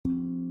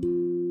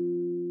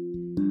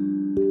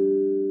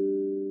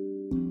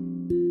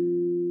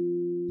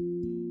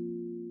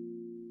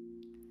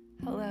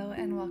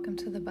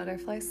welcome to the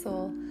Butterfly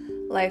Soul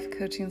Life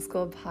Coaching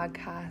School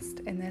podcast.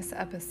 In this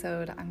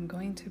episode, I'm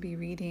going to be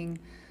reading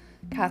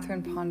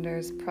Catherine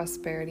Ponder's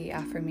Prosperity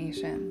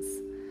Affirmations.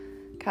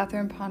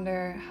 Catherine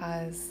Ponder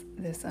has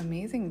this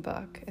amazing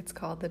book. It's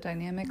called The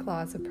Dynamic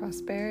Laws of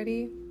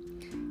Prosperity,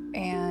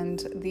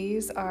 and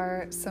these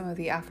are some of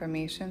the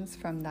affirmations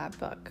from that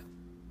book.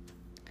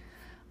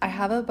 I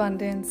have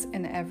abundance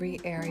in every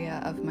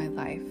area of my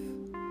life.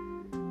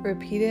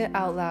 Repeat it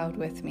out loud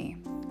with me.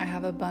 I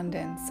have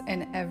abundance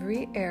in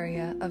every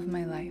area of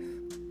my life.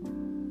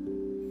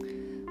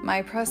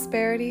 My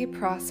prosperity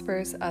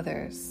prospers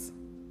others.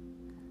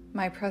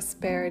 My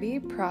prosperity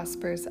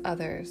prospers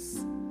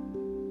others.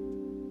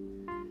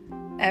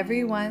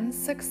 Everyone's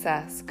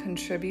success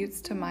contributes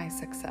to my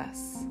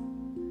success.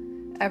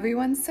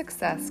 Everyone's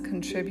success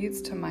contributes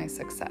to my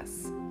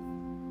success.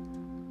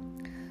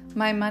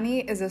 My money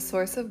is a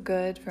source of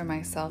good for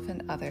myself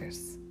and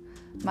others.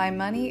 My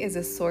money is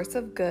a source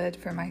of good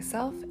for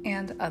myself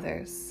and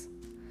others.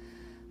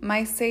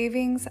 My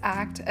savings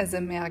act as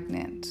a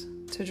magnet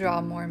to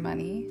draw more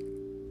money.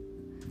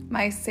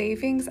 My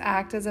savings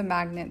act as a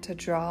magnet to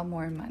draw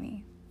more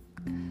money.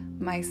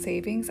 My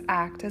savings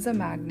act as a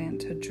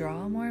magnet to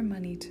draw more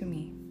money to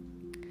me.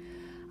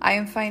 I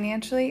am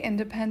financially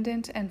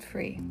independent and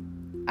free.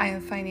 I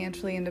am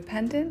financially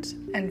independent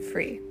and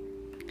free.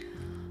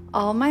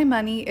 All my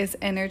money is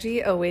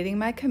energy awaiting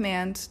my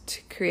command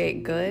to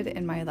create good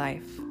in my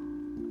life.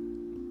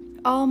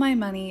 All my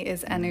money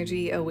is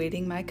energy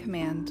awaiting my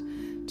command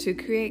to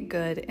create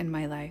good in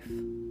my life.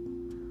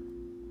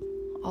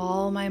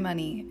 All my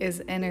money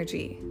is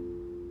energy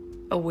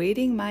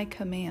awaiting my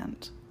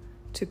command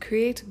to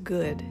create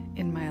good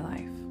in my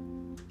life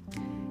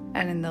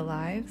and in the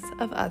lives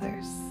of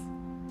others.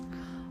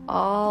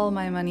 All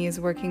my money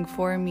is working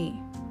for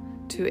me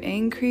to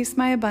increase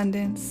my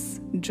abundance,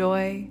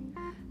 joy,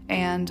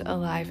 and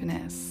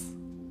aliveness.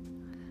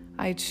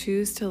 I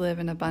choose to live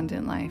an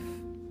abundant life.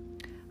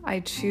 I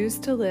choose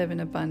to live an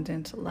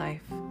abundant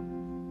life.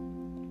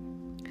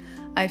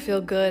 I feel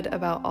good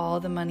about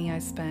all the money I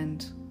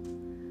spend.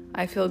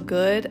 I feel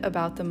good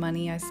about the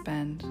money I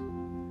spend.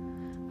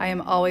 I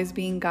am always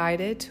being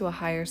guided to a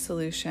higher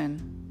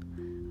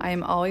solution. I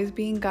am always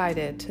being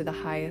guided to the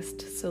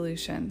highest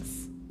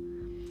solutions.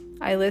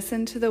 I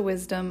listen to the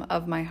wisdom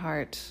of my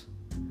heart.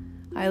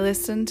 I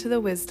listen to the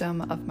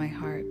wisdom of my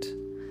heart.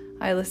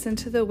 I listen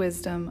to the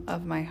wisdom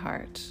of my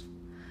heart.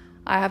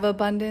 I have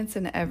abundance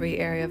in every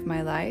area of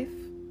my life.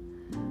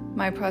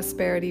 My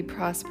prosperity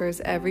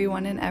prospers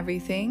everyone and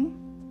everything.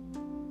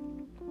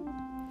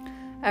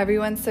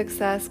 Everyone's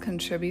success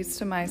contributes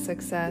to my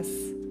success.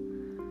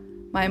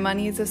 My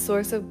money is a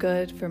source of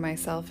good for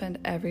myself and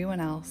everyone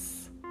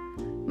else.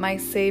 My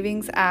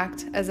savings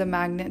act as a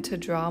magnet to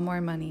draw more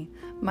money.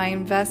 My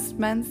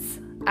investments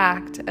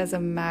act as a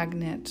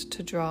magnet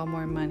to draw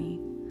more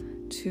money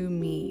to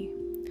me.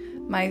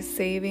 My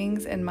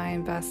savings and my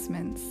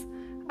investments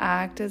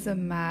act as a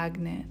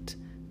magnet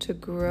to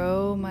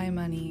grow my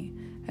money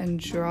and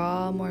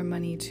draw more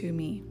money to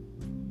me.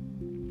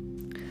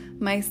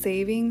 My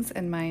savings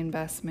and my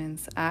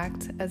investments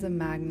act as a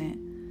magnet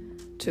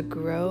to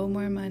grow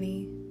more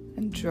money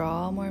and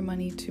draw more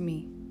money to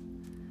me.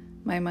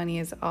 My money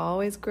is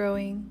always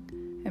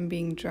growing and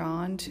being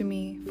drawn to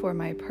me for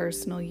my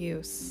personal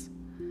use.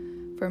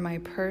 For my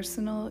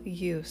personal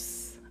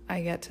use,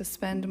 I get to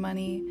spend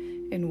money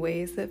in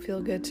ways that feel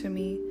good to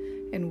me,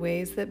 in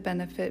ways that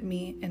benefit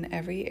me in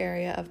every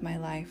area of my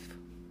life.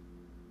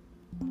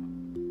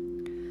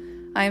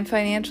 I am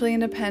financially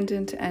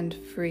independent and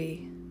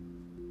free.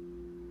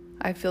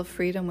 I feel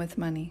freedom with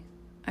money.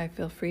 I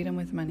feel freedom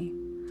with money.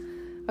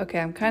 Okay,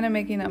 I'm kind of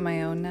making up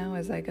my own now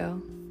as I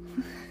go.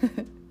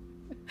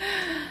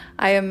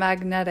 I am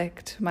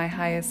magnetic to my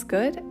highest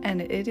good,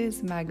 and it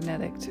is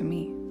magnetic to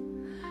me.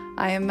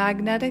 I am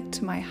magnetic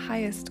to my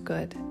highest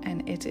good,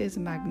 and it is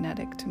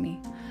magnetic to me.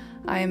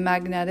 I am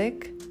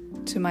magnetic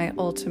to my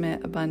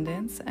ultimate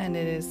abundance, and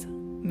it is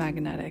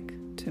magnetic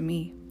to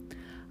me.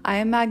 I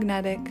am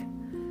magnetic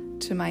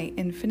to my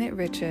infinite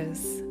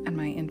riches, and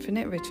my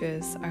infinite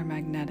riches are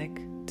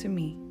magnetic to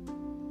me.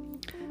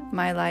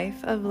 My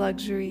life of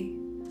luxury,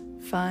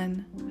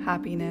 fun,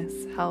 happiness,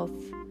 health,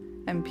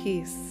 and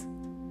peace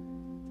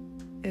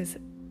is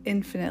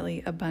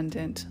infinitely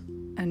abundant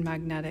and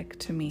magnetic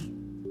to me.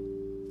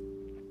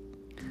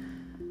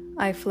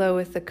 I flow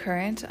with the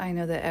current. I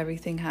know that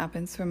everything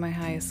happens for my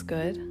highest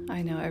good.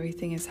 I know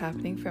everything is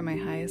happening for my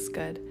highest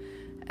good.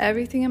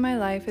 Everything in my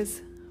life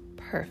is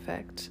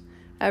perfect.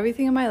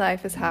 Everything in my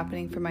life is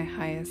happening for my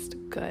highest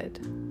good.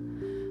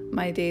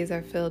 My days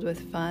are filled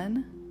with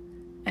fun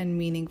and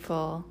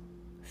meaningful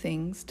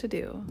things to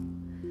do.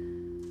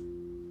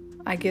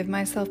 I give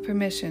myself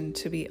permission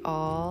to be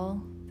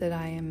all that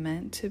I am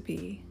meant to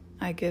be.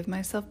 I give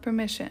myself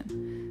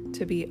permission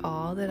to be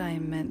all that I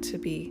am meant to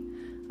be.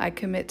 I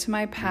commit to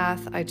my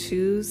path. I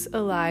choose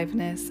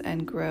aliveness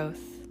and growth.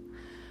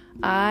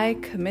 I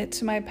commit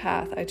to my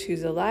path. I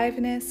choose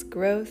aliveness,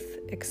 growth,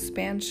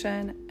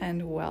 expansion,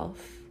 and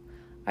wealth.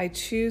 I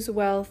choose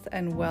wealth,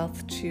 and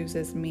wealth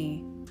chooses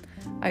me.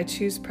 I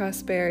choose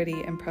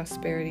prosperity, and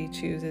prosperity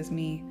chooses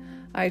me.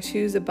 I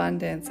choose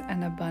abundance,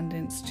 and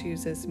abundance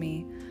chooses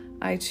me.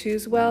 I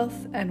choose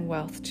wealth, and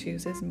wealth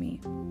chooses me.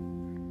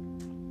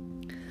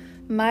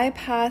 My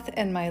path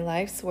and my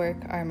life's work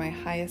are my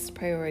highest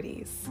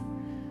priorities.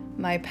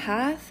 My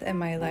path and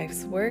my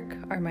life's work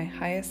are my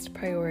highest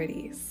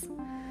priorities.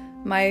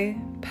 My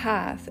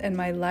path and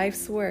my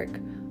life's work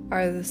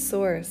are the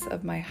source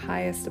of my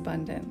highest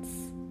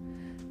abundance.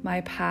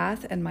 My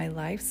path and my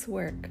life's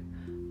work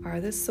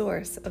are the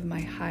source of my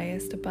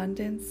highest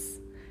abundance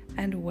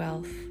and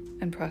wealth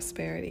and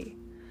prosperity.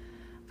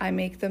 I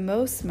make the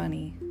most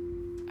money.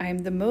 I am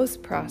the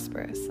most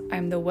prosperous. I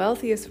am the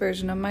wealthiest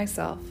version of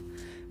myself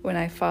when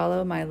I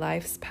follow my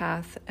life's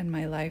path and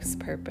my life's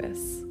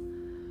purpose.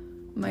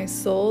 My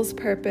soul's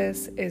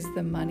purpose is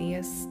the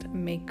moneyest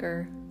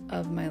maker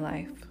of my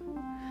life.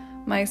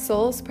 My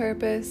soul's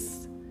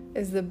purpose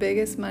is the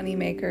biggest money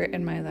maker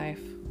in my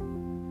life.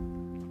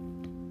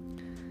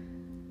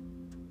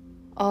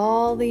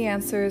 All the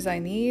answers I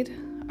need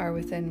are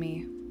within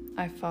me.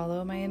 I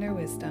follow my inner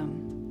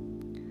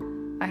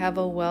wisdom. I have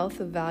a wealth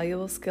of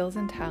valuable skills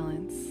and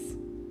talents.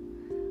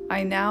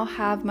 I now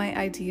have my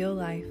ideal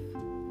life.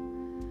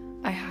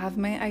 I have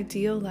my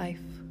ideal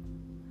life.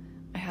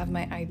 I have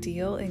my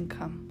ideal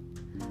income.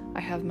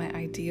 I have my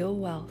ideal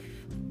wealth.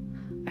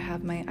 I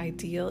have my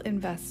ideal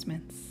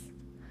investments.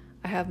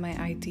 I have my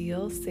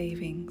ideal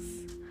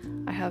savings.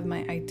 I have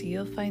my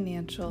ideal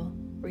financial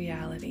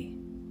reality.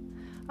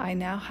 I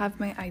now have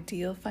my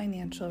ideal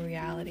financial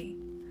reality.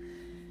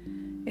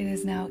 It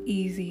is now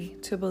easy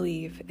to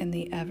believe in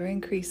the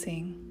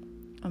ever-increasing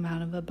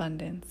amount of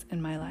abundance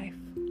in my life.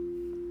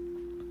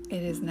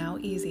 It is now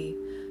easy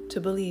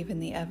to believe in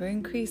the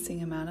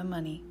ever-increasing amount of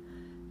money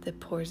that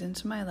pours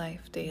into my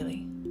life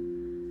daily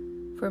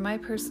for my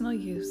personal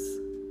use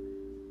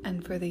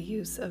and for the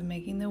use of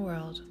making the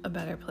world a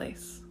better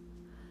place.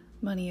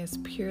 Money is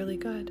purely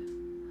good.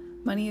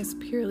 Money is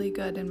purely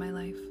good in my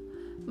life.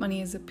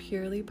 Money is a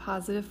purely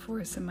positive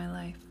force in my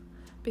life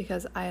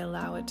because I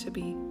allow it to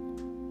be.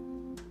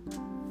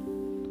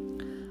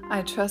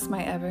 I trust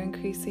my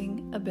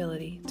ever-increasing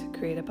ability to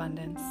create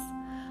abundance.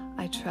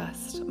 I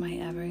trust my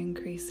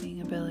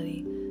ever-increasing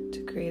ability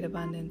to create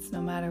abundance.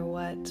 No matter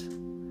what,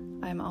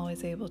 I'm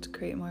always able to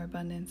create more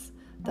abundance.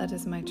 That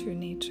is my true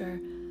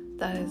nature.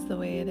 That is the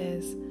way it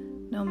is.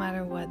 No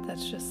matter what,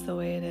 that's just the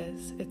way it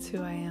is. It's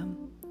who I am.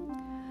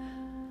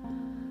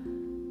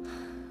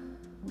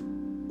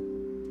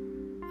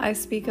 I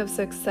speak of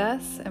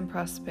success and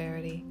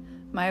prosperity.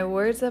 My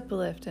words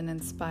uplift and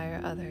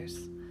inspire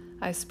others.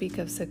 I speak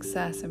of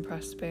success and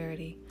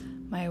prosperity.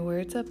 My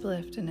words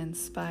uplift and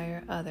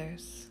inspire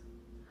others.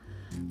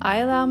 I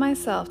allow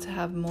myself to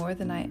have more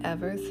than I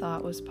ever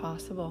thought was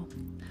possible.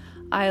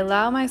 I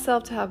allow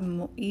myself to have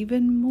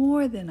even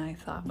more than I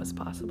thought was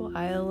possible.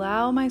 I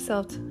allow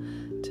myself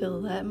to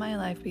let my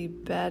life be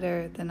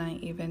better than I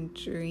even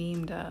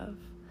dreamed of.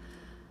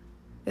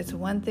 It's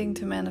one thing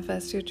to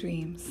manifest your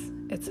dreams.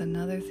 It's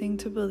another thing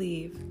to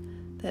believe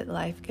that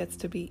life gets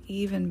to be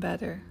even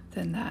better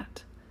than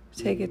that.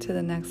 Take it to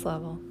the next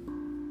level.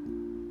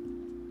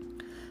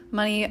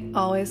 Money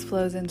always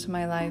flows into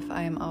my life.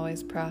 I am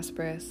always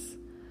prosperous.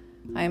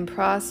 I am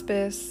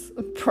prosperous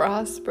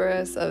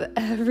of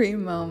every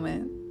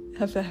moment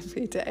of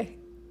every day.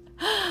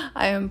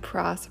 I am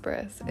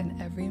prosperous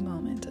in every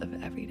moment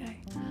of every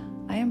day.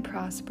 I am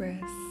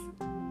prosperous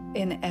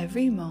in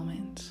every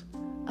moment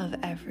of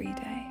every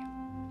day.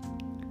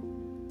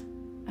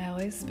 I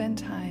always spend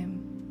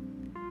time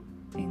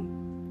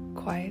in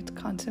quiet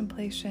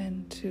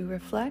contemplation to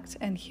reflect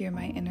and hear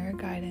my inner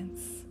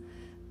guidance.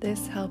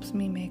 This helps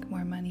me make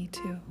more money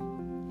too.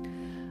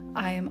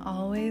 I am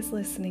always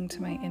listening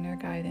to my inner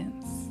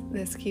guidance.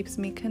 This keeps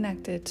me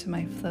connected to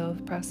my flow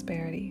of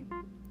prosperity.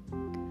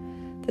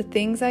 The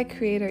things I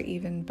create are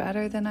even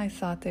better than I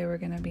thought they were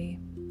going to be.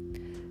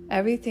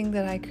 Everything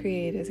that I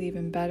create is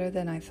even better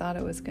than I thought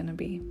it was going to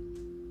be.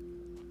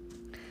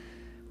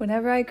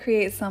 Whenever I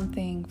create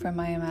something from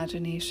my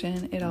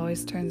imagination, it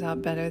always turns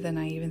out better than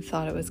I even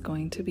thought it was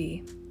going to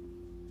be.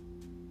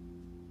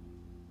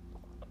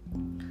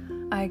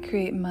 I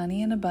create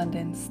money in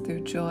abundance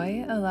through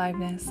joy,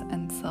 aliveness,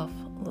 and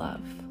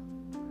self-love.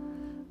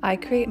 I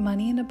create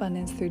money in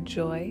abundance through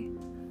joy,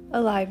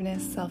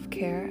 aliveness,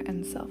 self-care,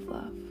 and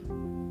self-love.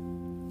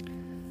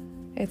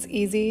 It's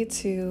easy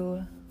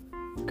to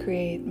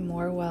create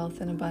more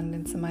wealth and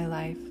abundance in my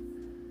life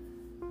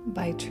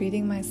by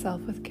treating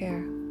myself with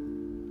care.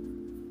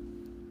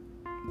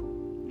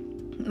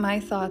 My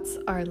thoughts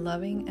are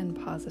loving and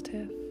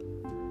positive.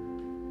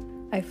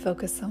 I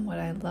focus on what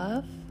I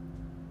love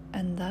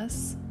and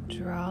thus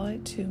draw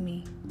it to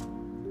me.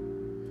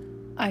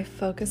 I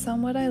focus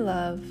on what I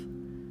love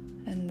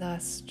and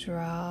thus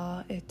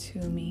draw it to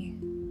me.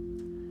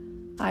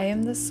 I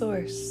am the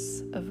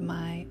source of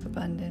my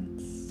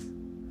abundance.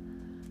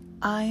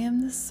 I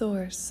am the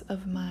source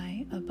of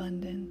my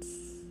abundance.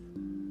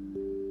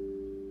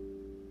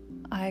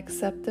 I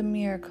accept the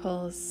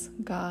miracles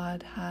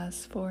God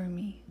has for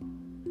me.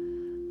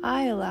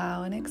 I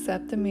allow and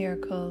accept the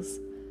miracles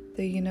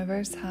the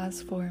universe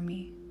has for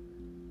me.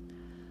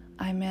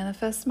 I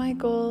manifest my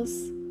goals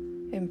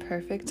in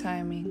perfect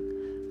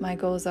timing. My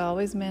goals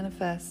always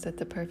manifest at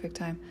the perfect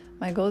time.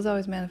 My goals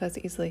always manifest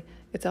easily.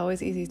 It's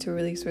always easy to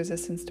release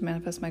resistance to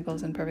manifest my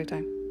goals in perfect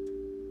time.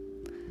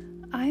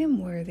 I am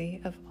worthy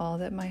of all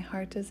that my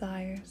heart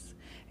desires.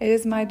 It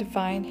is my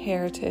divine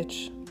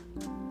heritage.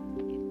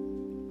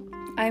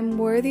 I'm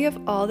worthy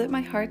of all that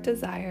my heart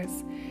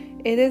desires.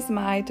 It is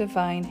my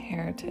divine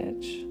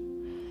heritage.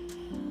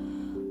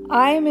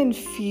 I am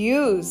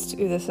infused.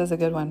 This is a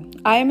good one.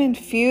 I am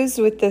infused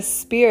with the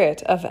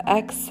spirit of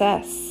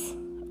excess,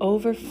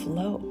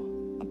 overflow,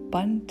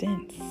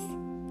 abundance,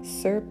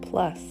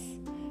 surplus.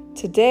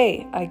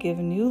 Today, I give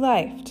new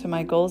life to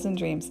my goals and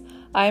dreams.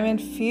 I am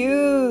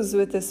infused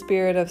with the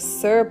spirit of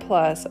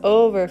surplus,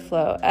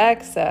 overflow,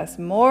 excess,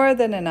 more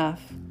than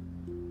enough.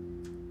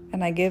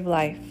 And I give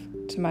life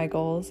to my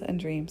goals and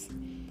dreams.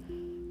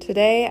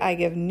 Today, I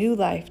give new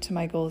life to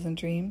my goals and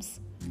dreams.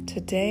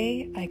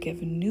 Today, I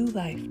give new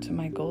life to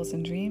my goals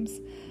and dreams.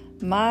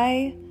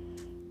 My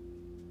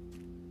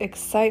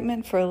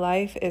excitement for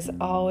life is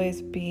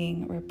always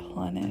being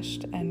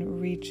replenished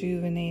and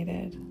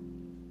rejuvenated.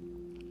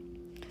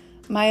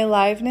 My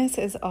aliveness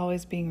is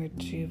always being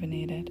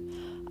rejuvenated.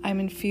 I'm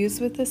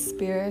infused with the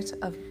spirit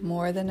of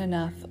more than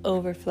enough,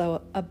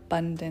 overflow,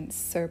 abundance,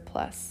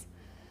 surplus.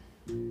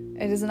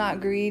 It is not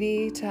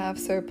greedy to have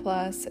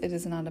surplus. It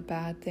is not a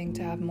bad thing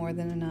to have more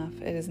than enough.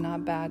 It is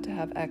not bad to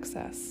have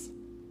excess.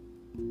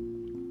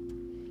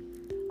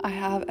 I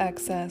have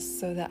excess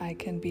so that I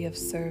can be of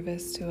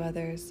service to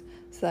others,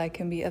 so that I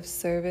can be of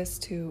service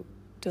to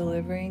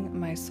delivering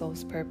my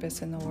soul's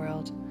purpose in the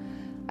world.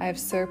 I have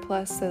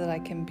surplus so that I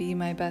can be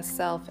my best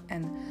self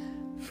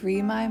and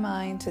free my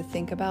mind to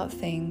think about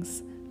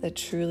things that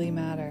truly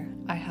matter.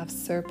 I have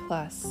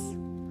surplus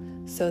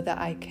so that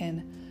I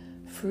can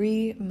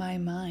free my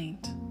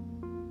mind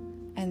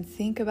and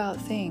think about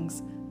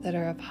things that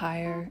are of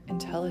higher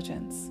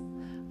intelligence.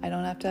 I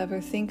don't have to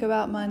ever think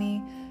about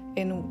money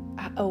in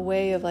a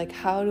way of like,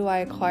 how do I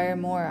acquire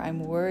more?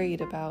 I'm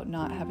worried about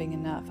not having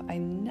enough. I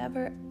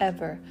never,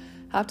 ever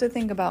have to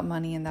think about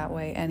money in that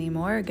way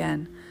anymore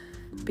again,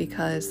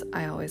 because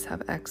I always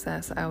have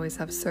excess. I always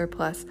have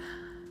surplus.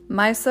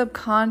 My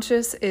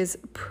subconscious is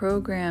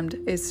programmed,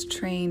 is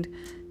trained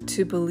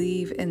to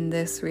believe in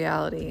this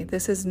reality.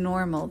 This is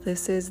normal.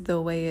 This is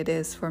the way it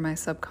is for my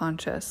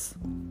subconscious.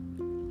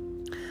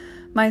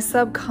 My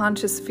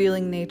subconscious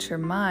feeling nature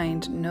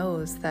mind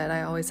knows that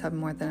I always have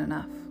more than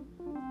enough.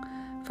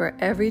 For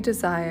every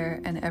desire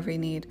and every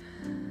need,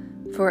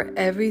 for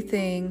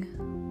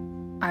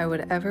everything I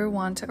would ever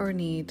want or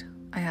need,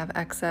 I have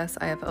excess,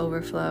 I have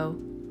overflow.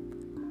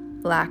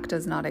 Lack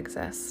does not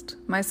exist.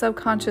 My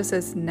subconscious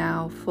is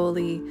now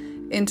fully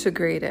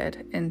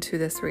integrated into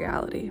this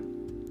reality.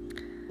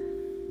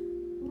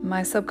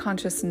 My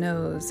subconscious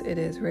knows it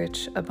is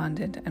rich,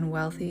 abundant, and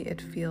wealthy. It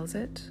feels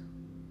it.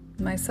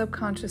 My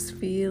subconscious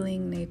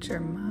feeling nature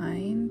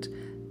mind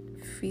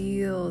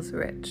feels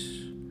rich,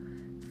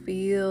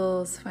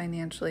 feels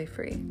financially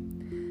free,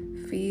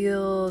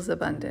 feels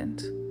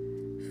abundant,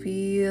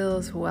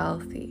 feels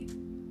wealthy,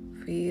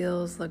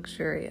 feels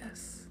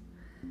luxurious,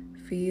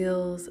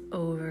 feels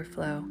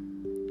overflow,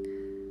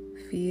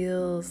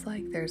 feels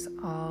like there's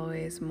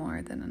always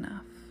more than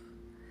enough.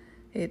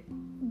 It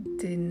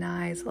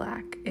denies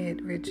lack.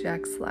 It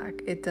rejects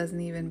lack. It doesn't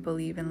even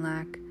believe in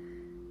lack.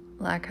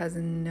 Lack has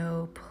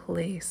no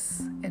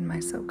place in my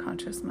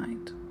subconscious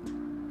mind.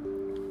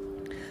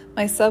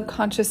 My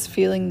subconscious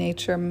feeling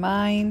nature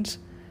mind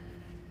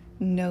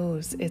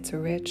knows it's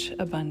rich,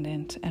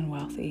 abundant, and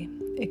wealthy.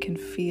 It can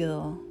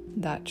feel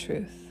that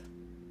truth.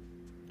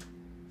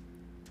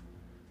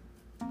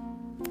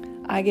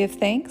 I give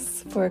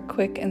thanks for a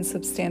quick and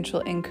substantial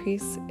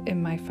increase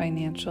in my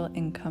financial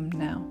income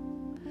now.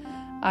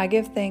 I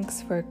give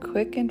thanks for a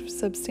quick and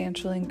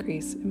substantial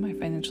increase in my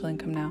financial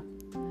income now.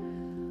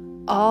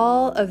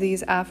 All of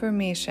these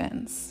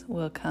affirmations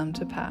will come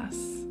to pass.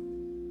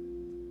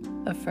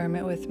 Affirm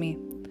it with me.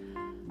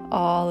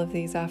 All of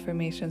these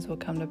affirmations will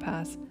come to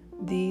pass.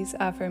 These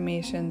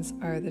affirmations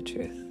are the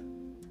truth.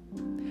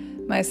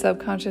 My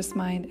subconscious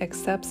mind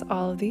accepts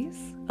all of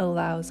these,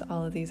 allows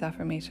all of these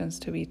affirmations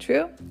to be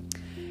true,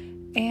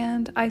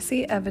 and I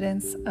see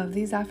evidence of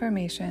these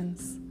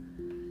affirmations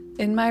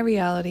in my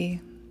reality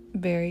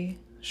very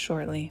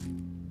shortly.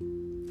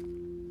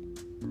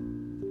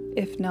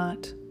 If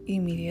not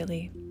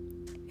immediately,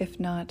 if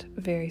not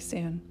very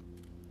soon.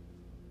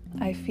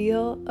 I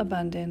feel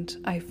abundant.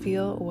 I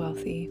feel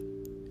wealthy.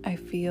 I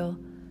feel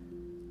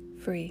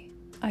free.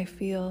 I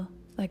feel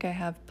like I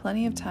have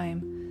plenty of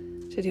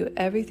time to do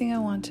everything I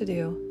want to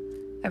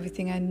do,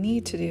 everything I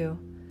need to do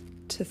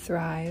to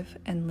thrive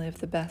and live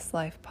the best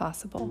life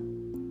possible.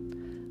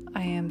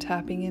 I am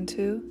tapping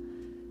into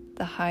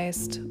the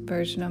highest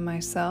version of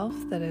myself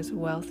that is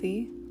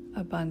wealthy,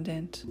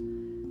 abundant,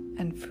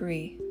 and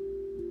free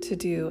to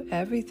do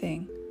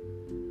everything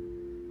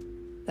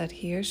that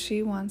he or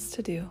she wants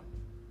to do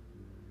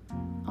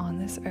on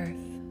this earth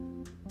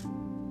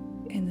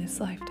in this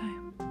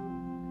lifetime.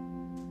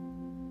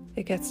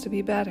 It gets to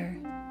be better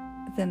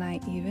than I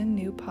even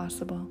knew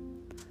possible,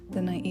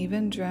 than I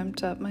even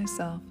dreamt up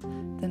myself,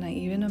 than I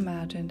even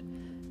imagined.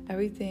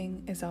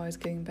 Everything is always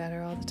getting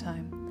better all the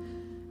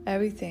time.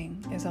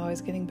 Everything is always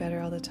getting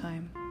better all the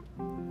time.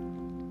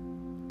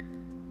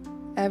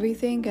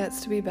 Everything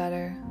gets to be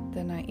better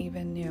than I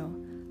even knew.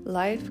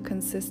 Life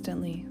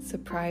consistently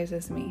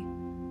surprises me.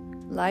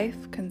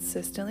 Life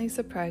consistently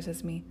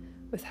surprises me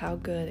with how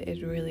good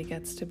it really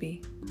gets to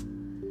be.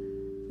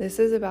 This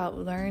is about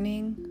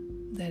learning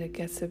that it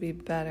gets to be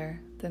better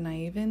than I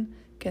even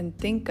can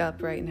think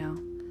up right now.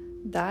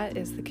 That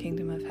is the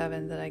kingdom of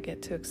heaven that I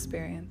get to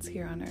experience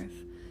here on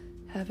earth.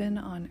 Heaven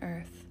on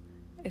earth.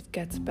 It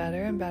gets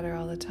better and better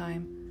all the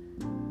time.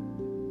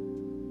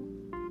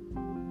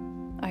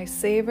 I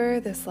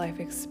savor this life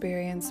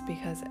experience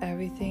because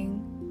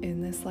everything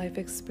in this life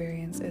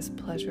experience is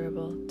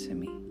pleasurable to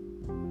me.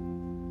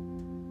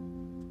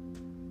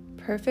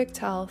 Perfect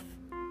health,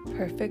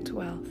 perfect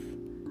wealth,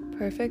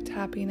 perfect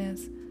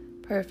happiness,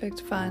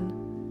 perfect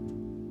fun,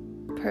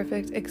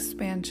 perfect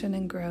expansion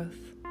and growth.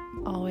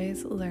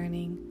 Always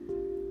learning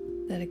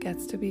that it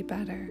gets to be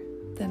better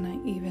than I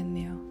even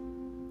knew.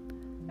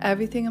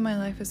 Everything in my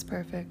life is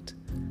perfect.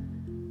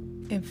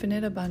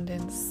 Infinite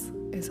abundance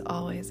is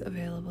always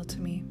available to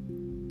me.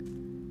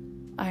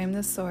 I am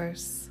the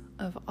source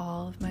of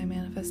all of my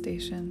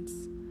manifestations,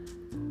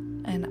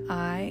 and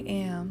I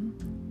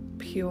am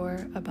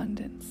pure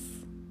abundance.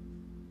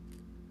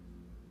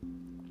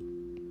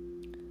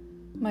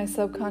 My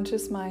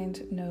subconscious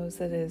mind knows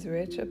that it is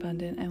rich,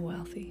 abundant, and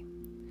wealthy.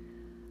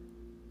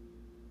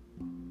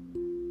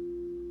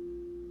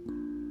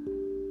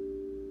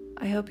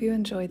 I hope you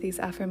enjoyed these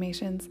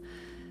affirmations.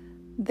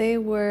 They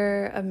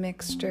were a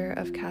mixture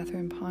of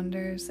Catherine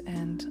Ponder's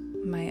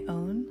and my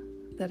own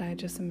that I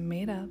just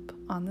made up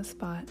on the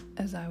spot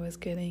as I was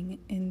getting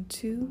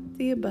into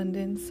the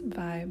abundance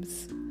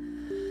vibes.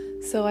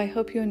 So I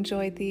hope you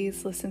enjoyed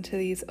these. Listen to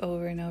these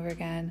over and over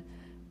again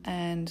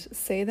and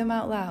say them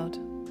out loud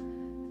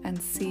and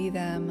see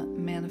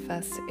them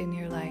manifest in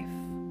your life.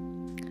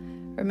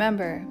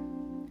 Remember,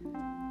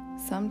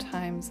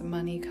 sometimes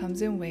money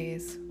comes in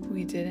ways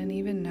we didn't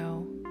even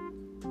know,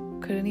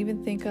 couldn't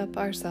even think up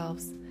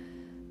ourselves,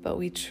 but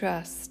we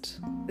trust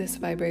this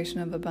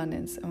vibration of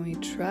abundance. And when we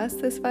trust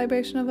this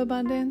vibration of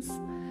abundance,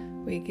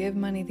 we give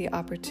money the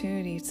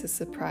opportunity to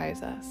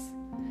surprise us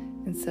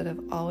instead of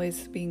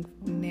always being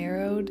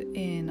narrowed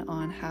in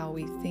on how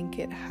we think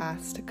it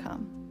has to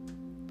come.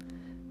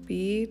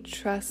 Be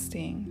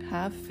trusting,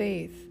 have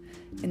faith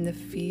in the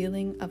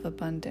feeling of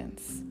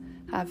abundance.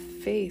 Have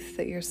faith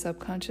that your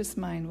subconscious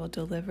mind will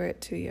deliver it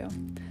to you.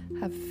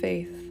 Have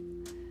faith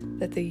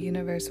that the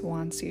universe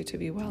wants you to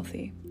be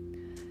wealthy.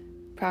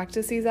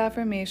 Practice these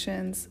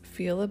affirmations,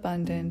 feel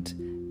abundant,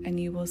 and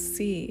you will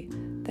see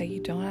that you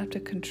don't have to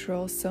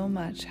control so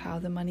much how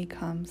the money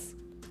comes,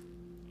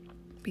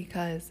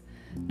 because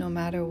no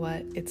matter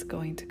what, it's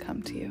going to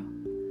come to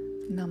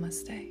you.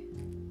 Namaste.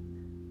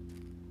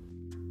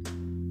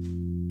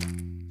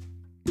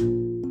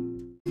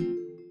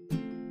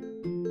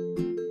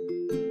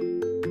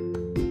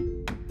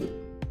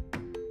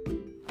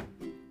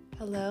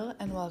 Hello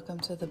and welcome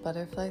to the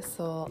Butterfly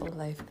Soul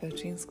Life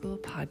Coaching School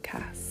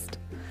podcast.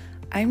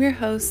 I'm your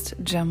host,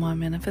 Gemma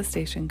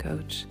Manifestation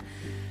Coach,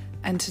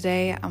 and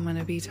today I'm going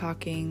to be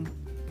talking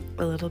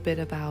a little bit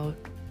about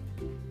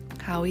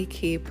how we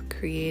keep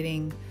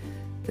creating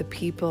the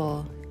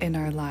people in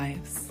our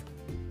lives.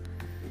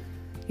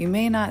 You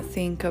may not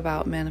think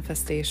about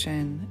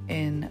manifestation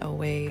in a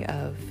way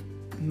of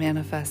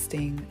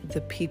manifesting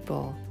the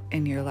people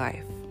in your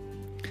life,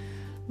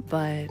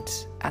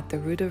 but at the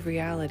root of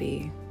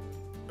reality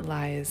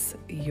lies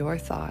your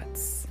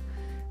thoughts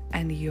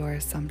and your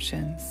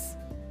assumptions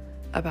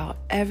about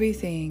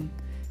everything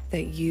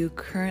that you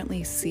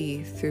currently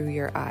see through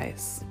your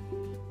eyes.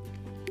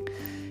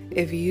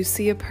 If you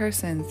see a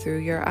person through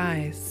your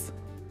eyes,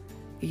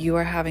 you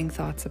are having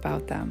thoughts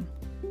about them.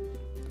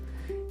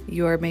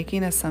 You are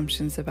making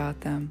assumptions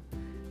about them,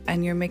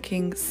 and you're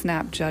making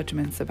snap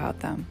judgments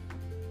about them.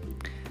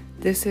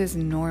 This is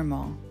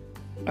normal,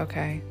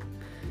 okay?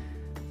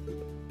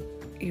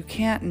 You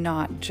can't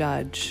not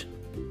judge,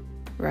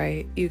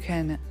 right? You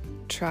can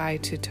try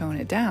to tone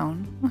it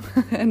down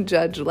and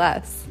judge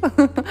less.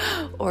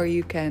 Or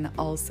you can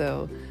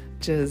also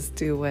just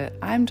do what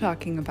I'm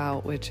talking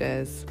about, which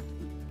is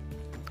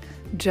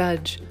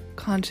judge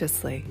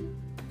consciously.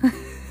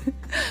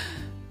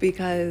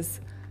 Because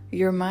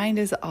your mind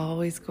is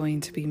always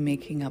going to be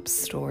making up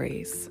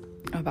stories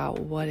about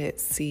what it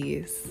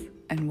sees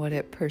and what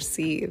it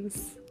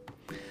perceives.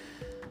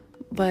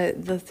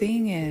 But the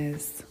thing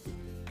is,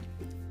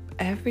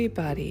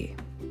 everybody,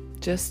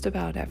 just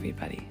about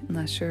everybody,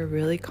 unless you're a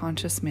really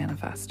conscious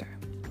manifester,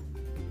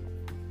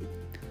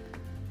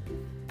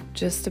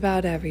 just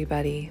about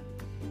everybody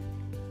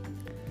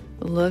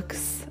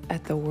looks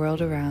at the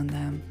world around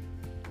them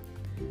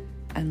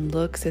and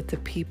looks at the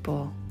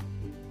people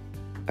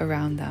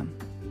around them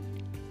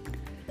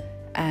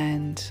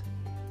and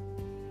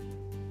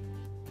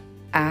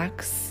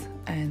acts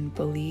and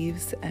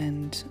believes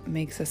and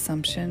makes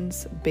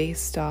assumptions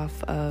based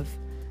off of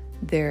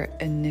their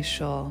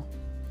initial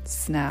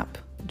snap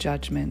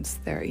judgments,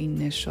 their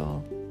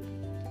initial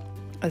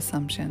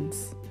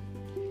assumptions.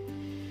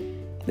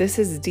 This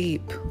is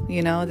deep,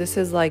 this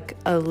is like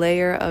a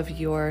layer of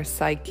your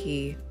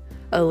psyche,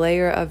 a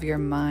layer of your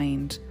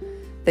mind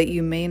that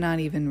you may not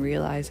even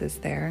realize is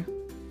there,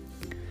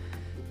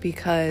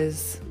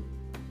 because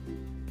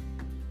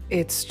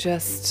it's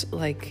just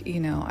like,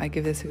 I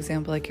give this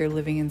example like you're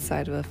living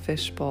inside of a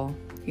fishbowl.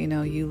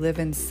 You live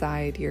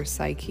inside your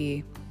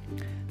psyche,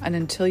 and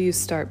until you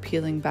start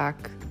peeling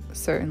back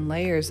certain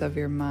layers of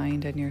your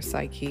mind and your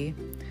psyche,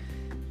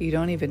 you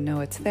don't even know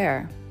it's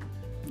there.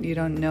 You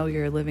don't know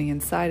you're living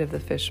inside of the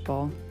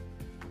fishbowl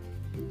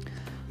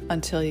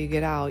until you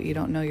get out. You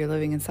don't know you're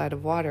living inside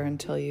of water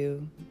until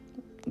you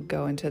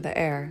go into the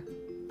air.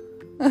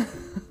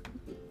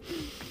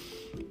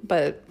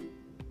 But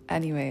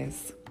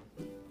anyways,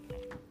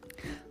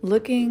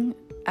 looking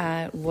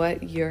at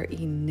what your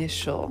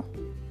initial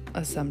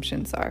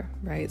assumptions are,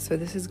 right? So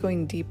this is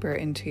going deeper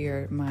into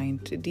your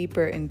mind,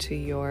 deeper into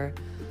your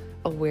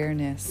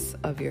awareness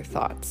of your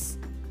thoughts,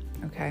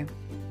 okay?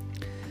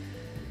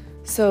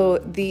 So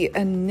the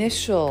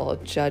initial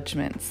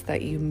judgments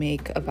that you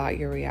make about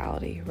your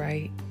reality,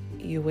 right?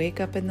 You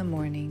wake up in the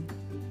morning,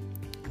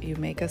 you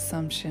make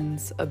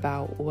assumptions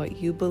about what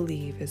you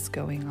believe is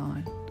going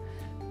on,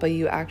 but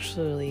you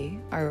actually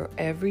are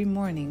every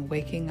morning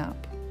waking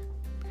up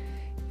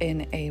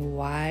in a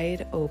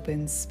wide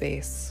open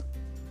space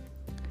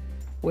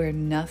where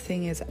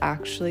nothing is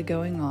actually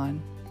going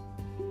on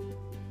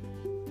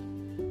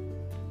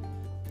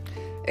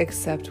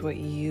except what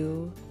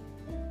you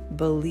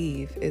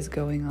believe is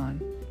going on.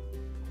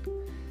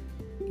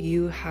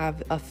 You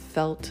have a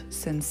felt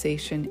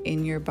sensation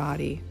in your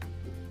body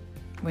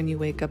when you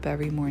wake up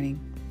every morning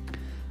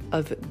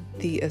of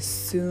the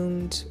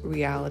assumed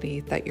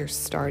reality that you're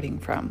starting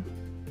from.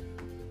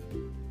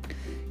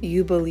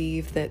 You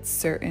believe that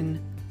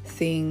certain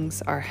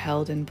things are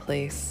held in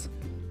place.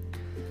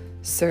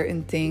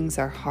 Certain things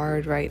are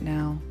hard right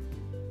now.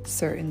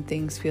 Certain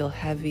things feel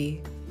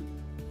heavy.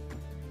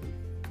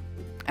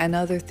 And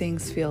other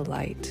things feel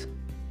light.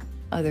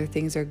 Other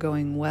things are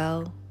going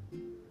well.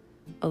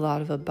 A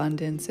lot of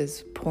abundance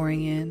is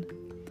pouring in.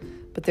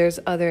 But there's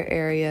other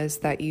areas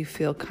that you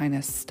feel kind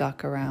of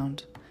stuck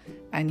around.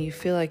 And you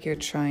feel like you're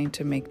trying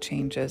to make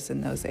changes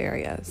in those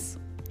areas.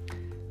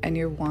 And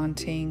you're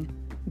wanting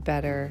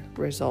better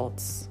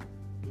results.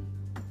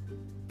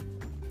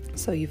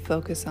 So you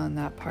focus on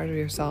that part of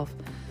yourself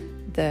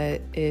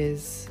that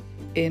is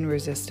in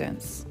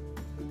resistance,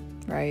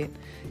 right?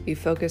 You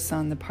focus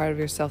on the part of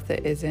yourself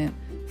that isn't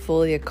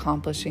fully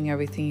accomplishing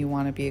everything you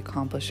want to be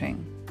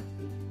accomplishing.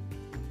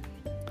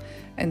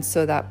 And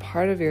so that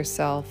part of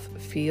yourself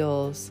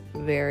feels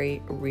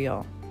very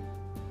real.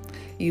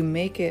 You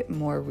make it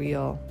more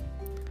real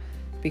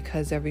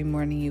because every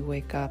morning you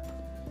wake up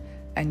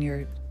and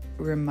you're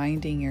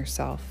reminding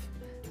yourself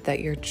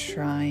that you're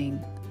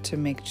trying to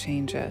make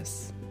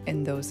changes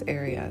in those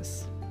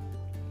areas.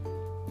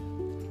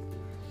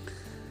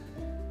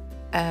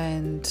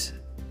 And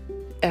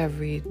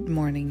every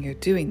morning you're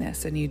doing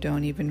this and you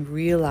don't even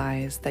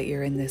realize that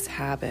you're in this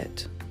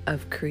habit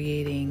of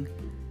creating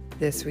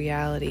this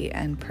reality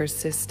and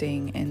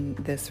persisting in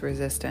this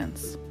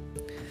resistance.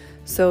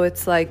 So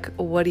it's like,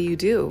 what do you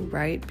do,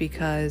 right?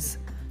 Because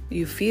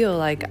you feel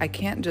like I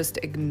can't just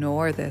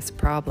ignore this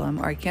problem,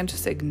 or I can't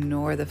just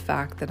ignore the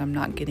fact that I'm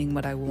not getting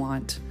what I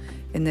want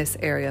in this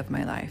area of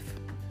my life,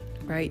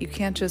 right? You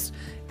can't just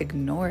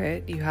ignore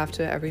it. You have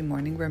to every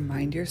morning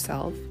remind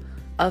yourself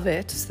of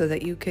it so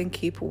that you can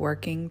keep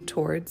working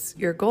towards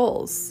your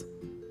goals.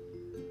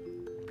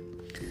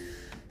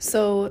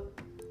 So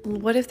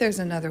what if there's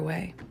another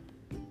way?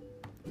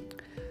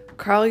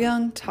 Carl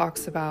Jung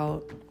talks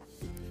about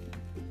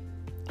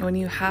when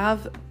you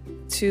have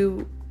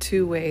two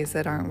ways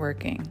that aren't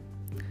working,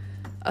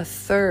 a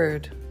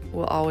third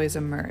will always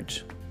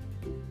emerge.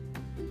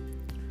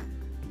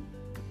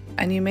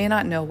 And you may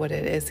not know what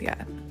it is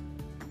yet.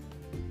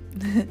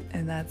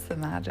 And that's the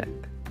magic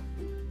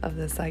of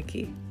the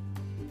psyche.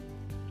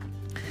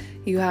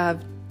 You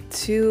have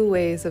two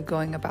ways of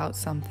going about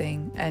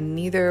something, and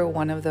neither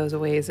one of those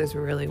ways is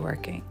really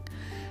working.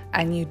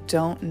 And you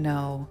don't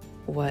know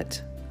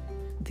what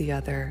the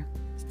other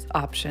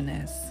option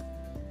is.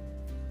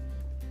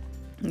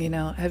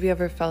 Have you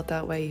ever felt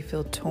that way? You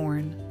feel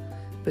torn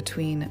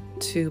between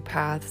two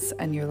paths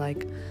and you're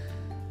like,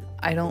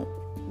 I don't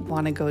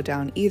want to go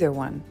down either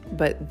one,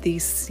 but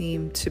these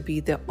seem to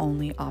be the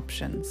only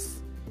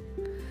options.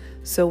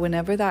 So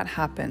whenever that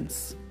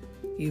happens,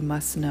 you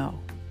must know,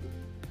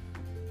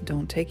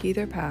 don't take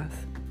either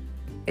path.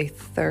 A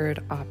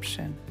third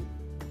option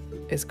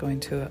is going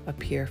to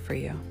appear for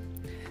you.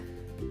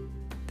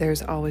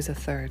 There's always a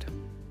third,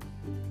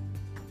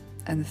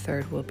 and the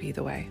third will be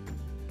the way.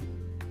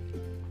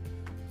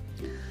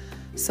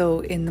 So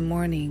in the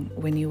morning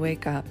when you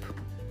wake up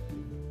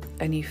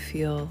and you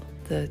feel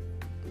the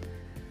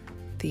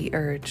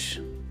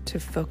urge to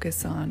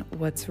focus on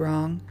what's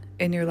wrong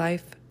in your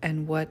life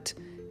and what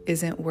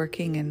isn't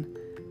working and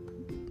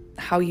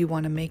how you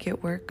want to make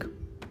it work.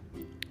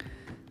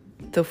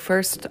 The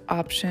first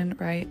option,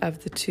 right,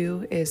 of the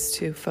two is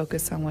to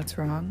focus on what's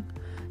wrong.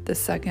 The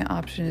second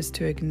option is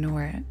to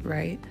ignore it,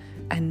 right?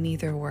 And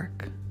neither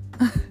work.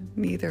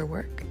 Neither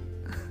work.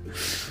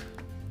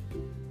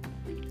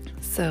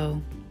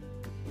 So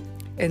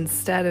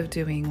instead of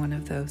doing one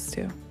of those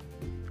two,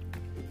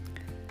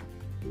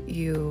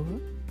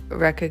 you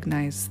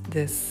recognize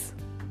this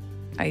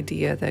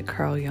idea that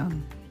Carl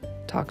Jung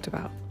talked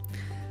about,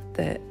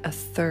 that a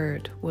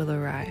third will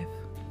arrive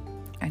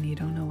and you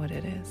don't know what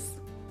it is,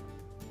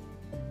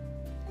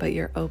 but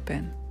you're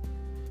open.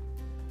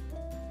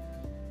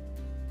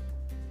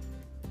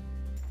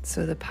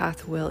 So the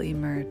path will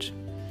emerge.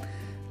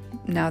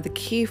 Now, the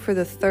key for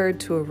the third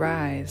to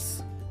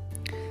arise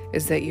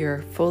is that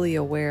you're fully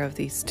aware of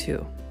these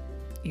two.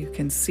 You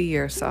can see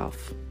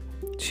yourself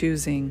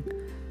choosing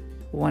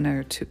one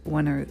or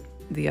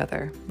the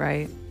other,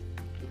 right?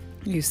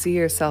 You see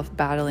yourself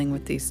battling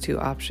with these two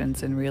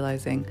options and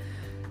realizing,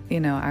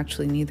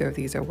 actually neither of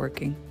these are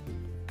working.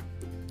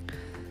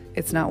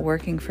 It's not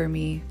working for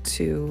me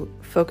to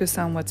focus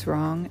on what's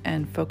wrong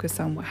and focus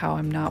on how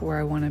I'm not where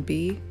I want to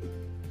be.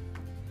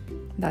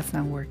 That's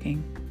not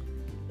working.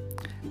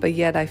 But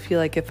yet I feel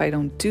like if I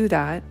don't do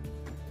that,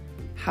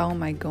 how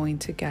am I going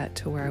to get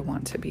to where I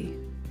want to be?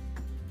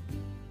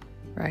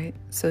 Right?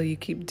 So you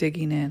keep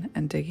digging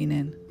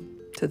in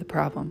to the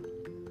problem.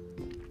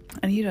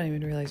 And you don't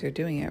even realize you're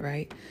doing it,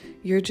 right?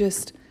 You're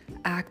just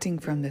acting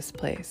from this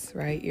place,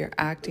 right? You're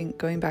acting,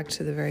 going back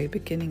to the very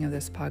beginning of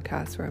this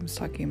podcast where I was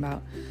talking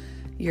about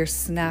your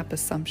snap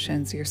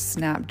assumptions, your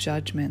snap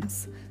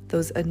judgments,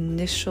 those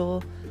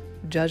initial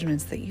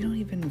judgments that you don't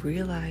even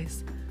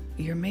realize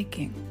you're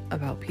making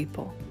about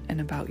people and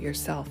about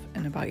yourself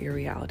and about your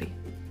reality.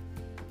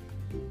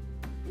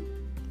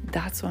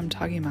 That's what I'm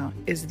talking about,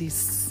 is these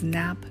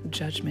snap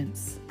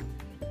judgments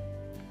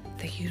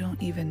that you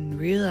don't even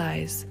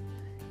realize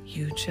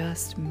you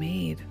just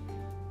made.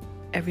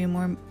 Every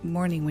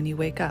morning when you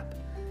wake up,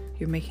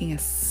 you're making a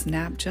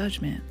snap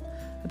judgment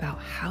about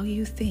how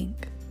you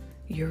think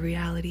your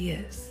reality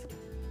is,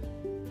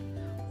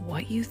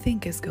 what you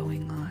think is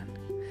going on.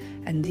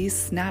 And these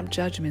snap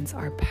judgments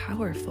are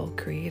powerful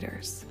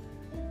creators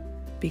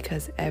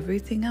because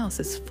everything else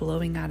is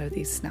flowing out of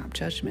these snap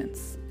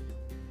judgments,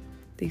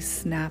 these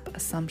snap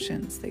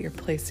assumptions that you're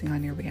placing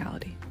on your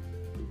reality.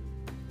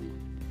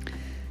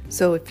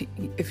 So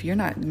if you're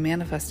not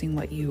manifesting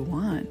what you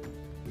want,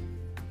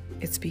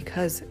 it's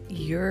because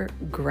your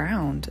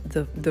ground,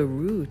 the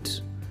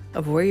root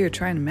of where you're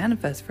trying to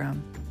manifest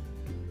from,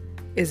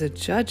 is a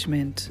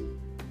judgment,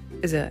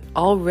 is an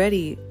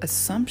already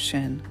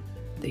assumption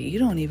that you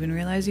don't even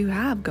realize you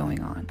have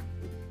going on.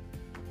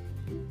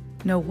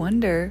 No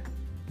wonder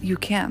you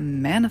can't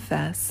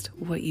manifest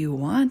what you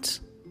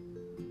want.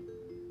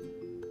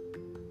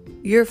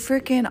 You're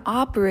freaking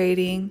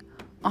operating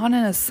on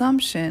an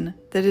assumption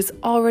that is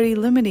already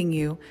limiting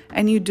you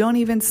and you don't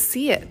even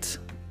see it.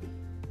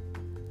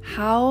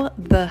 How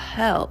the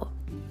hell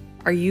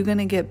are you going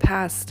to get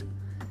past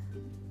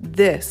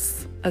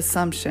this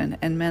assumption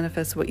and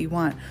manifest what you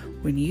want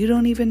when you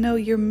don't even know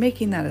you're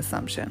making that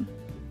assumption?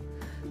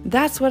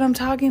 That's what I'm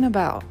talking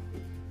about.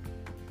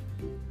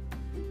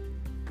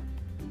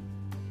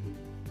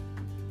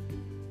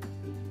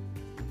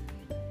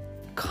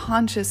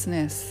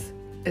 Consciousness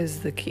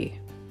is the key.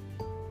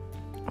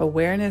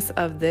 Awareness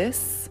of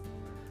this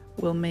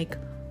will make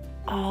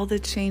all the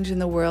change in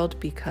the world,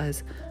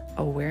 because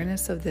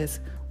awareness of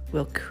this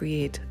will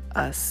create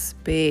a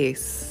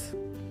space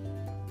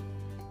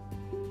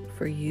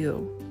for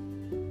you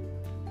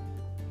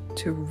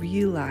to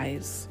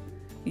realize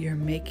you're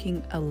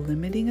making a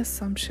limiting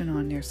assumption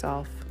on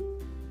yourself,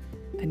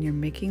 and you're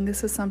making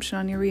this assumption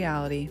on your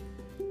reality,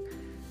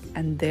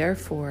 and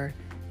therefore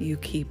you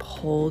keep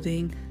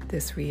holding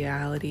this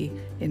reality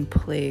in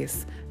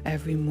place.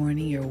 Every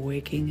morning you're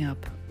waking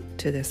up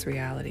to this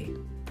reality,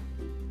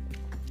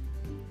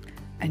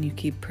 and you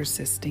keep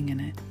persisting in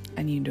it,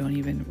 and you don't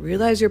even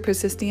realize you're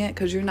persisting in it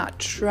because you're not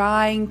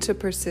trying to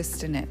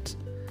persist in it,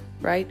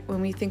 right?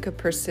 When we think of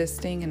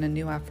persisting in a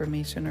new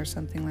affirmation or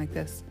something like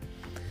this,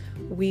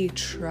 we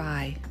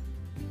try,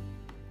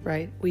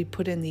 right? We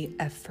put in the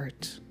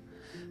effort.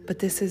 But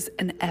this is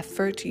an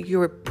effort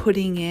you're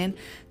putting in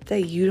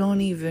that you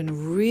don't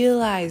even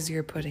realize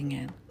you're putting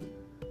in.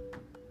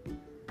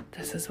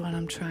 This is what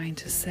I'm trying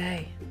to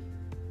say.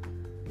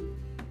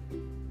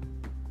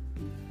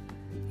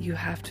 You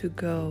have to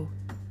go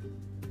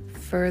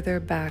further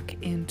back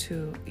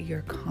into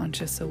your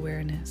conscious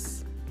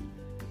awareness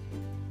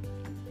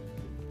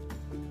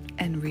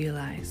and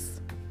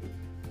realize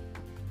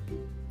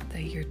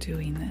that you're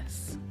doing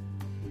this.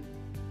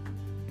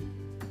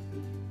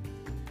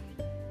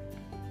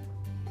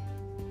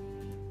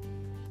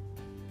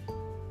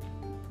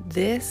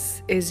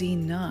 This is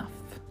enough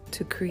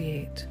to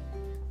create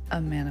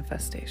a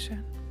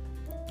manifestation.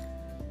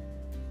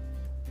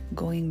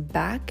 Going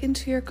back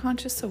into your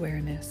conscious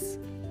awareness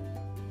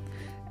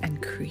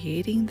and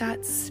creating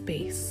that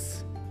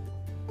space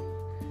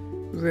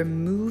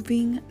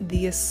removing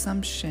the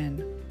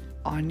assumption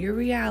on your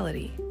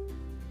reality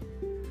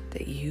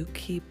that you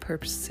keep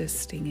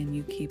persisting and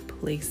you keep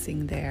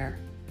placing there.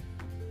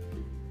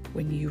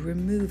 When you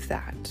remove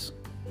that,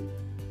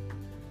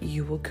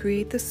 you will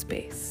create the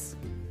space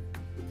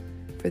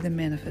for the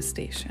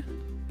manifestation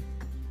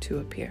to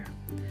appear.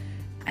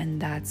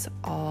 And that's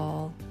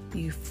all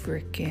you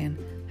freaking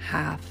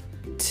have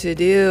to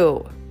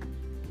do.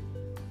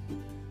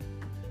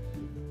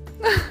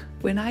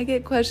 When I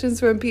get questions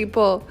from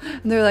people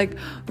and they're like,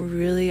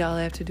 really, all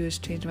I have to do is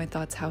change my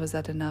thoughts. How is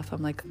that enough?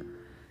 I'm like,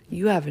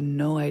 you have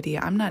no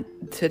idea.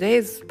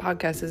 Today's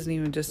podcast isn't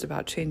even just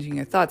about changing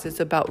your thoughts. It's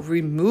about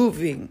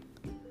removing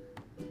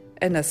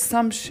an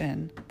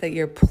assumption that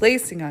you're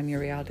placing on your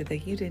reality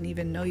that you didn't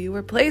even know you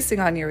were placing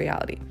on your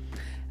reality.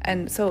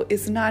 And so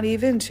it's not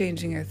even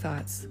changing your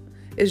thoughts.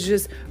 It's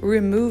just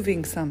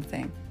removing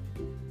something.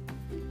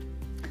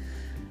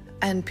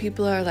 And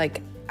people are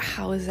like,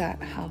 how is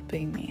that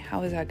helping me?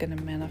 How is that going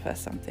to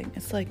manifest something?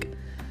 It's like,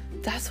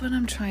 that's what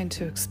I'm trying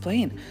to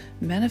explain.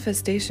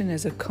 Manifestation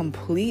is a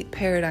complete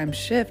paradigm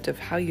shift of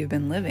how you've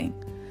been living.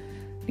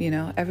 You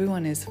know,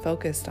 everyone is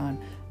focused on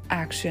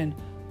action,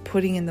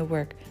 putting in the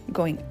work,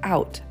 going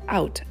out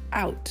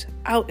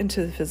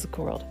into the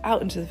physical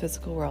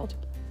world,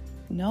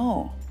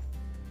 No.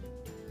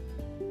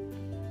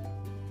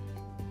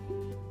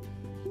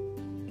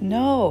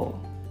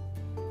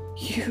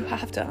 You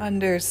have to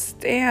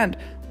understand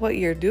what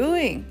you're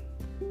doing.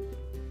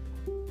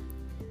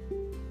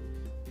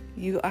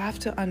 You have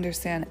to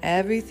understand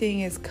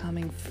everything is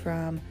coming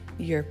from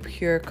your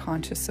pure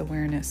conscious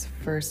awareness,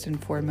 first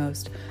and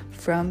foremost.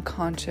 From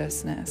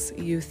consciousness,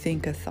 you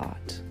think a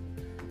thought.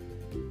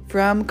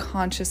 From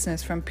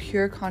consciousness, from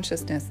pure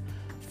consciousness,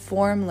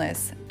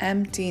 formless,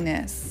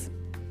 emptiness,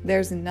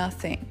 there's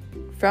nothing.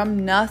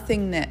 From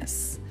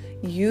nothingness,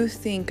 you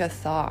think a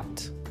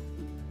thought.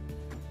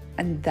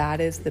 And that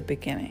is the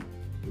beginning.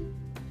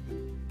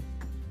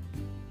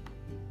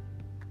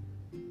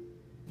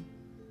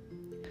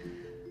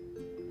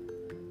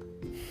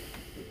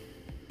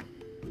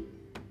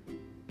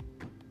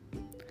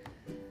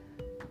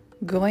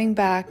 Going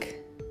back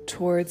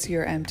towards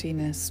your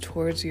emptiness,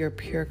 towards your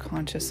pure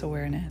conscious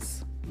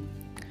awareness,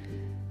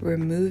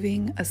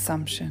 removing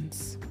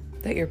assumptions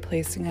that you're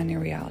placing on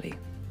your reality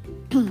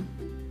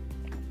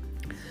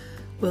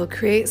will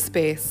create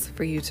space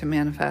for you to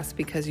manifest,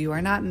 because you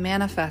are not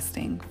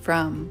manifesting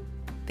from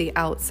the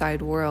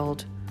outside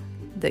world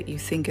that you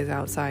think is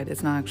outside.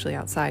 It's not actually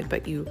outside,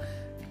 but you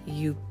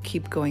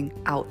keep going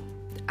out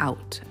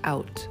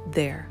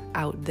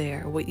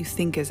there, what you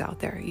think is out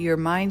there. Your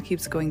mind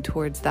keeps going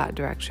towards that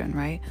direction,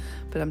 right?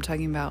 But I'm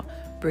talking about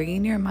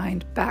bringing your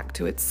mind back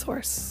to its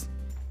source.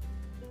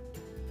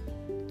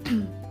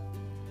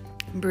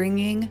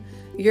 Bringing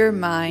your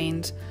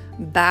mind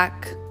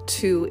back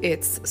to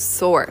its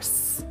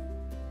source.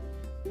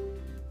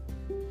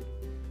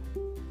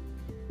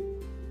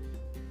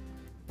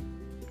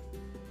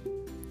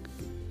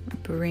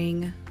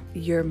 Bring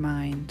your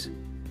mind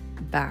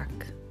back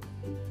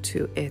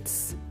to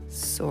its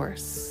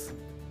source.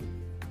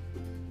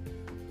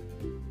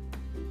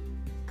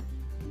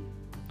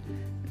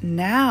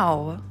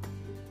 Now,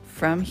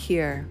 from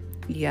here,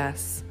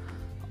 yes,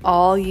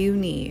 all you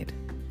need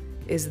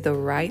is the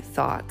right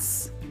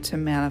thoughts to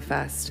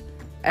manifest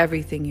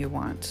everything you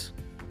want.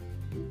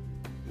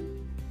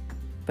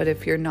 But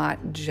if you're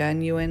not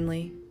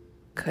genuinely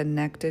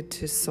connected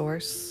to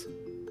source,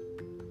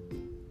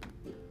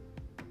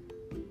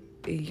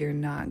 you're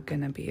not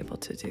going to be able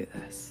to do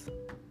this.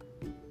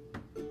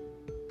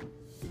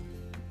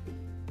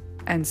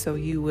 And so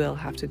you will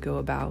have to go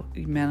about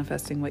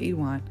manifesting what you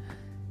want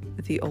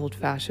the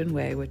old-fashioned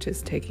way, which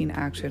is taking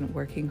action,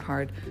 working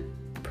hard,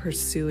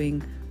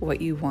 pursuing what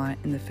you want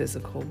in the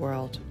physical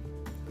world.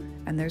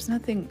 And there's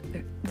nothing,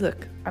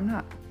 look, I'm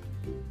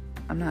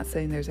not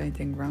saying there's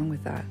anything wrong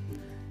with that.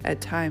 At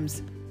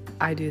times,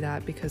 I do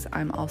that because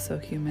I'm also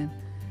human,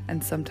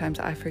 and sometimes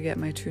I forget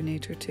my true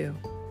nature too.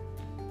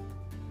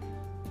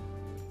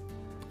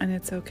 And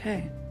it's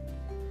okay.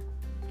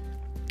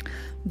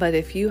 But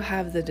if you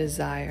have the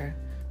desire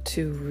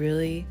to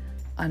really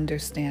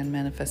understand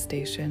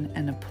manifestation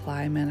and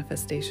apply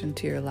manifestation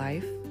to your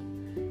life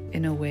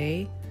in a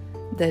way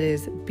that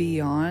is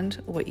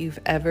beyond what you've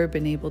ever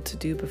been able to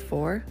do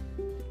before,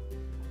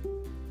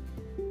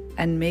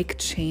 and make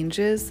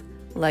changes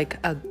like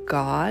a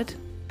god,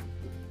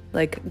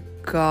 like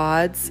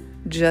gods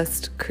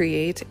just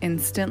create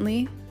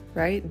instantly,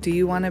 right? Do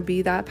you want to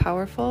be that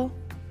powerful?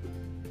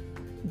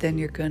 Then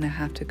you're going to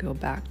have to go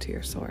back to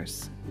your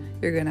source.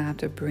 You're going to have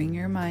to bring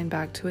your mind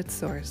back to its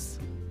source.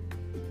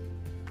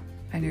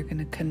 And you're going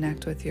to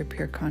connect with your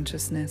pure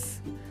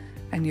consciousness.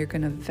 And you're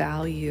going to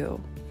value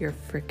your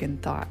freaking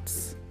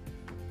thoughts.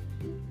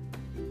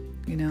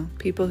 You know,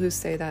 people who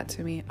say that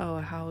to me, oh,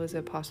 how is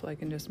it possible I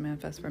can just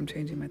manifest from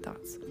changing my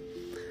thoughts?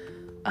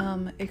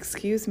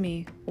 Excuse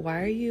me, why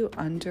are you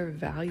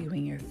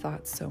undervaluing your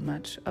thoughts so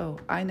much? Oh,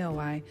 I know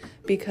why.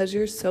 Because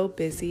you're so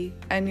busy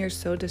and you're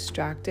so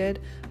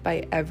distracted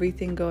by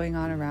everything going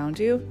on around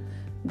you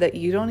that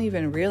you don't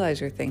even realize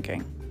you're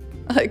thinking.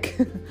 Like,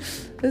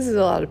 this is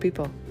a lot of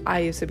people. I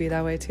used to be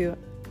that way too.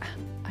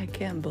 I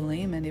can't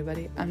blame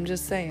anybody. I'm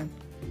just saying.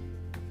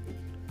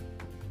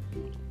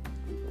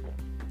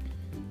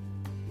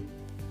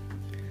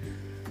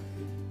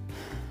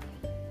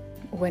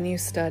 When you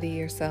study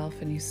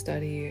yourself and you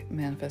study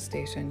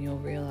manifestation, you'll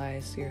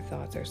realize your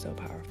thoughts are so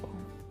powerful.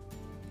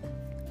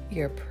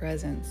 Your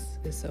presence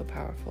is so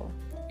powerful.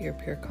 Your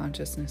pure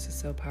consciousness is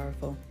so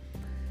powerful.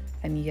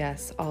 And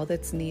yes, all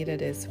that's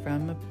needed is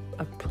from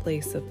a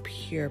place of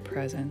pure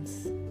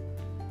presence.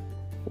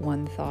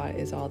 One thought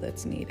is all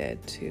that's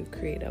needed to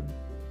create a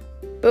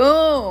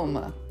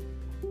boom.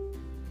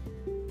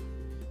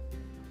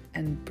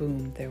 And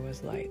boom, there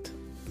was light.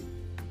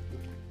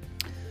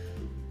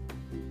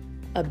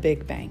 A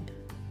big bang.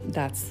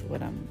 That's the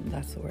word I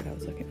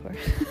was looking for.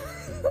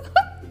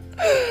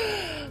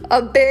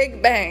 A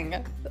big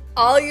bang.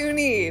 All you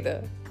need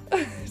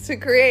to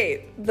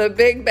create the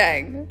big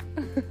bang.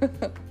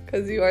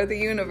 Because you are the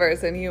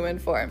universe in human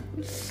form.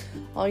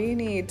 All you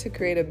need to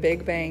create a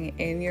big bang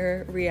in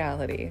your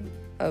reality,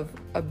 of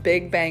a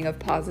big bang of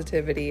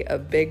positivity, a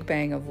big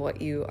bang of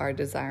what you are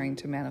desiring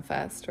to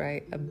manifest,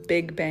 right? A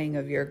big bang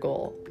of your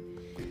goal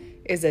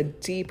is a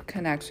deep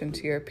connection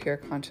to your pure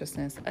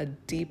consciousness, a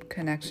deep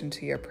connection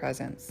to your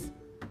presence.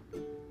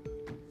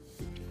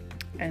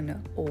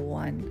 And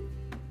one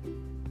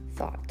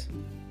thought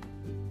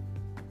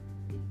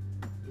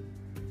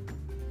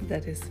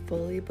that is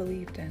fully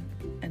believed in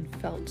and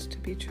felt to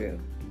be true.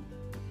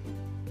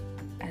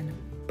 And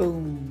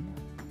boom,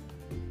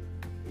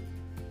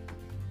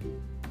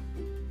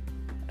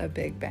 a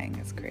big bang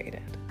is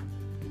created.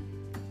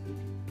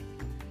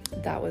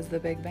 That was the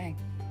big bang.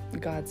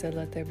 God said,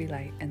 let there be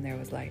light, and there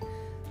was light.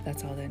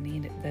 That's all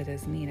that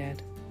is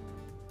needed.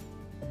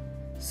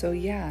 So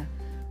yeah,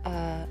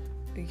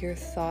 your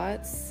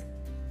thoughts,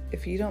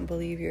 if you don't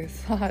believe your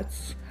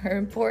thoughts are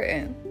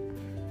important,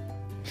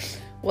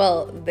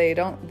 well,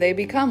 they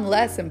become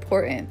less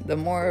important the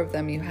more of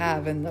them you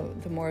have, and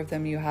the more of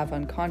them you have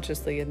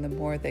unconsciously, and the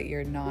more that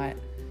you're not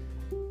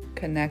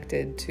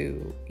connected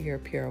to your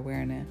pure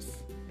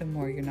awareness, the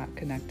more you're not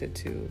connected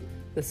to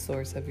the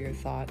source of your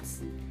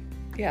thoughts.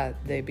 Yeah,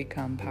 they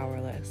become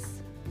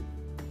powerless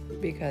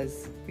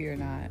because you're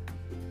not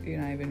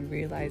even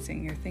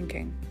realizing you're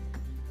thinking.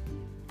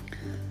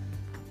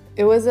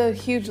 It was a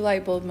huge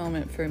light bulb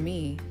moment for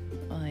me,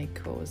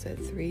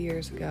 3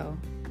 years ago,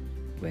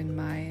 when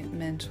my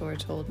mentor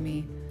told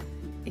me,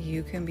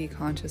 you can be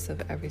conscious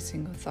of every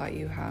single thought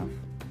you have.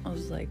 I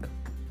was like,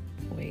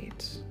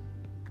 wait,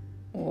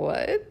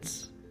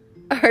 what?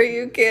 Are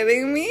you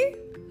kidding me?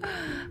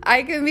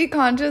 I can be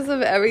conscious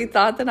of every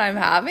thought that I'm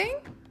having?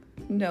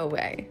 No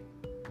way.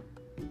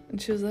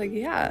 And she was like,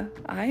 yeah,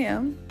 I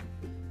am.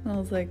 And I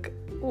was like,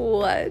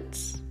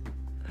 what?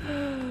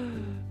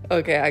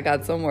 Okay, I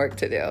got some work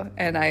to do.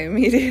 And I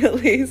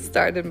immediately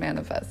started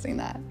manifesting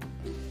that.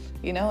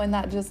 And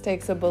that just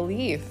takes a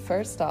belief.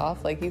 First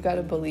off, you got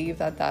to believe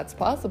that that's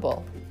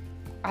possible.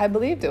 I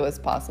believed it was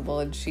possible,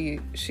 and she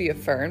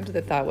affirmed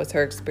that was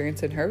her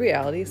experience in her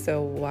reality,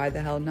 so why the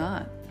hell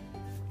not?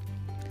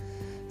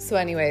 So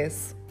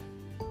anyways,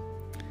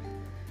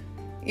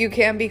 you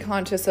can be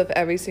conscious of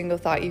every single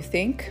thought you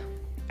think,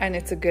 and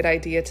it's a good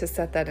idea to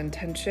set that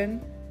intention,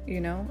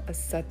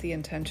 set the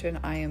intention.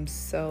 I am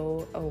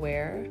so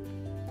aware,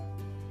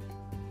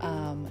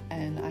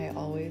 and I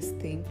always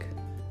think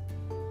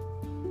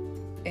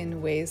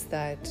in ways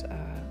that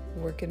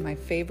work in my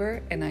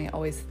favor, and I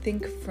always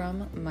think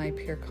from my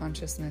pure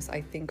consciousness.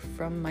 I think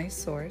from my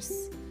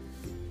source,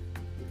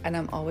 and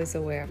I'm always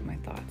aware of my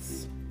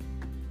thoughts.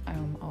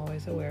 I'm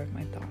always aware of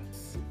my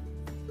thoughts.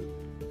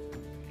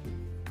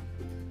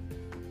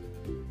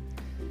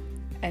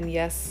 And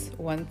yes,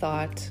 one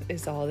thought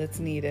is all that's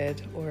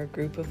needed, or a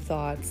group of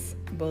thoughts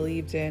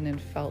believed in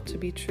and felt to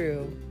be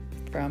true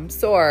from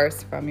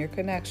source, from your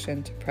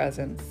connection to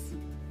presence.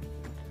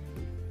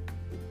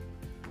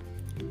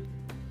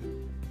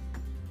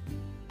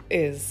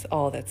 Is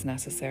all that's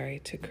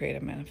necessary to create a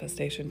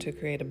manifestation, to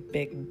create a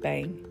big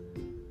bang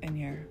in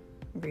your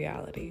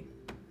reality.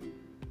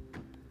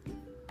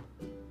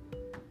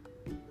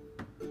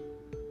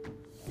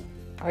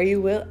 Are you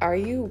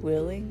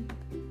willing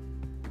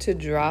to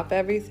drop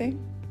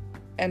everything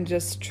and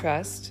just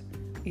trust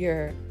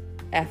your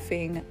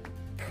effing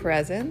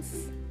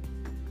presence?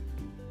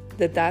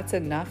 That's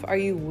enough? Are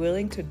you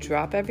willing to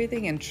drop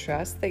everything and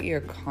trust that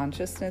your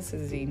consciousness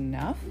is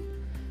enough?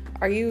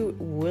 Are you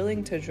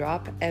willing to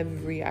drop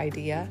every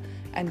idea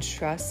and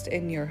trust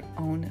in your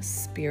own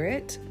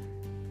spirit?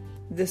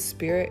 The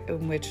spirit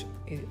in which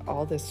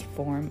all this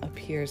form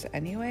appears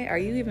anyway? Are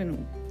you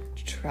even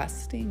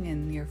trusting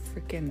in your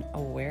freaking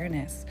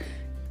awareness?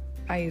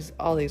 I use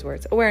all these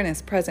words: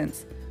 awareness,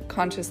 presence,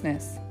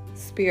 consciousness,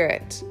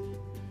 spirit.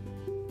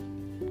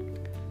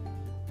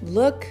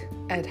 Look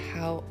at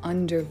how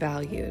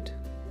undervalued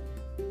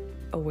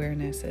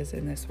awareness is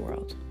in this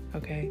world,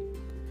 okay?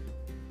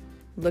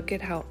 Look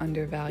at how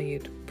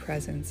undervalued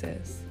presence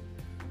is.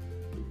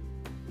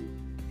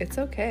 It's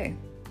okay.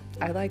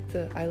 I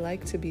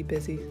like to be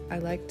busy.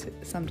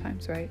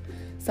 Sometimes, right?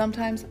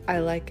 Sometimes I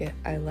like it.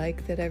 I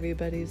like that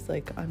everybody's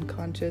like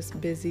unconscious,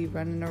 busy,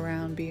 running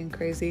around, being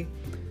crazy.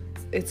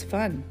 It's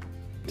fun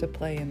to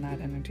play in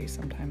that energy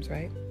sometimes,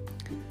 right?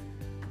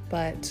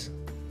 But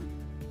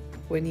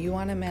when you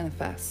want to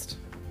manifest,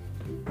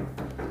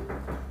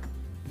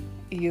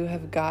 you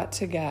have got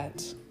to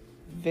get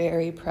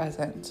very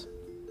present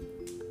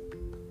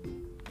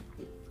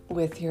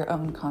with your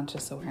own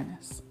conscious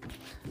awareness.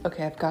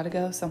 Okay, I've got to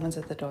go. Someone's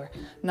at the door.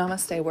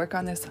 Namaste. Work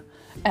on this.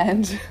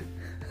 And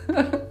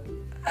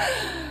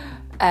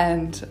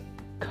and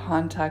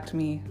contact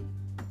me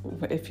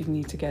if you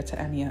need to get to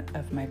any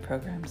of my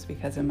programs,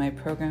 because in my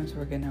programs,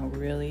 we're going to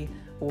really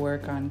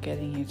work on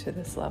getting you to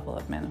this level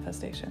of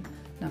manifestation.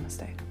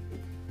 Namaste.